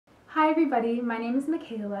Hi everybody, my name is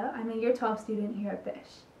Michayla. I'm a Year 12 student here at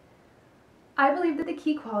Fish. I believe that the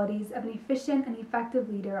key qualities of an efficient and effective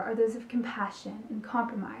leader are those of compassion and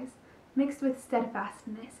compromise, mixed with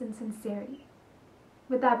steadfastness and sincerity.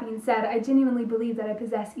 With that being said, I genuinely believe that I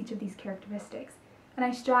possess each of these characteristics, and I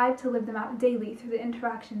strive to live them out daily through the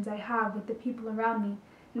interactions I have with the people around me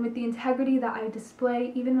and with the integrity that I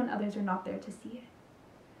display even when others are not there to see it.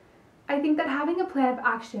 I think that having a plan of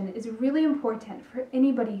action is really important for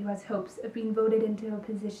anybody who has hopes of being voted into a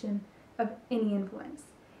position of any influence.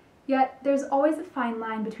 Yet, there's always a fine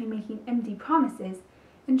line between making empty promises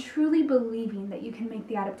and truly believing that you can make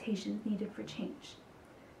the adaptations needed for change.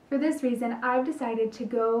 For this reason, I've decided to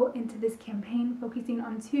go into this campaign focusing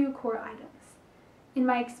on two core items. In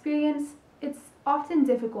my experience, it's often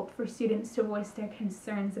difficult for students to voice their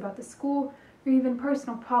concerns about the school or even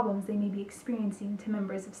personal problems they may be experiencing to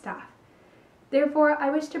members of staff. Therefore, I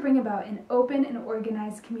wish to bring about an open and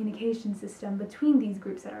organized communication system between these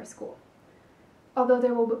groups at our school. Although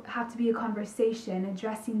there will have to be a conversation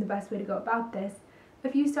addressing the best way to go about this, a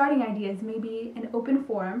few starting ideas may be an open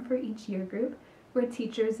forum for each year group where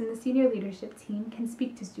teachers and the senior leadership team can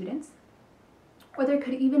speak to students, or there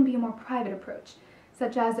could even be a more private approach,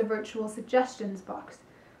 such as a virtual suggestions box,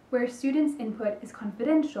 where students' input is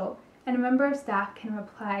confidential and a member of staff can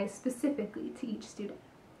reply specifically to each student.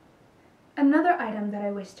 Another item that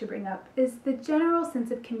I wish to bring up is the general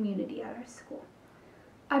sense of community at our school.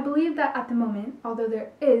 I believe that at the moment, although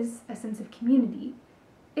there is a sense of community,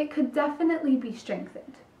 it could definitely be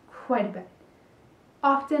strengthened quite a bit.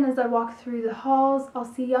 Often as I walk through the halls, I'll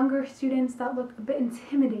see younger students that look a bit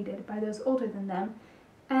intimidated by those older than them,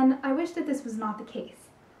 and I wish that this was not the case.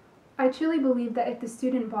 I truly believe that if the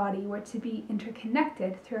student body were to be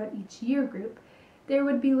interconnected throughout each year group, there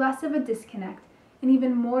would be less of a disconnect and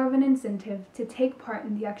even more of an incentive to take part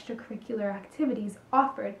in the extracurricular activities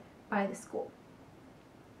offered by the school.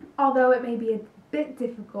 Although it may be a bit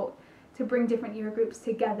difficult to bring different year groups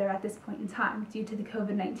together at this point in time due to the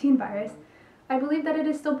COVID-19 virus, I believe that it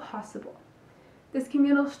is still possible. This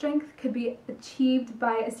communal strength could be achieved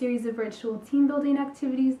by a series of virtual team building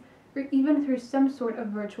activities or even through some sort of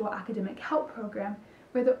virtual academic help program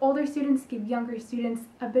where the older students give younger students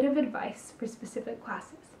a bit of advice for specific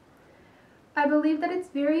classes. I believe that it's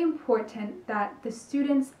very important that the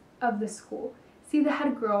students of the school see the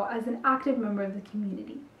head girl as an active member of the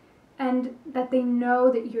community and that they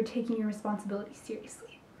know that you're taking your responsibility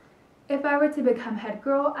seriously. If I were to become head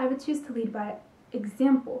girl, I would choose to lead by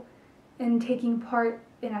example in taking part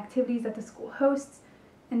in activities that the school hosts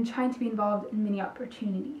and trying to be involved in many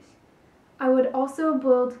opportunities. I would also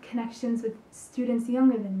build connections with students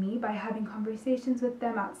younger than me by having conversations with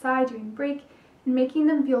them outside during break and making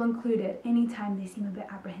them feel included anytime they seem a bit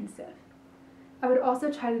apprehensive. I would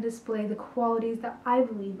also try to display the qualities that I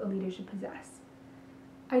believe a leader should possess.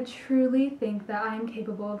 I truly think that I am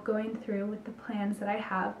capable of going through with the plans that I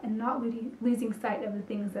have and not losing sight of the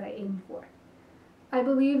things that I aim for. I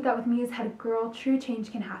believe that with me as head girl, true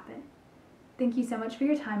change can happen. Thank you so much for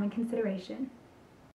your time and consideration.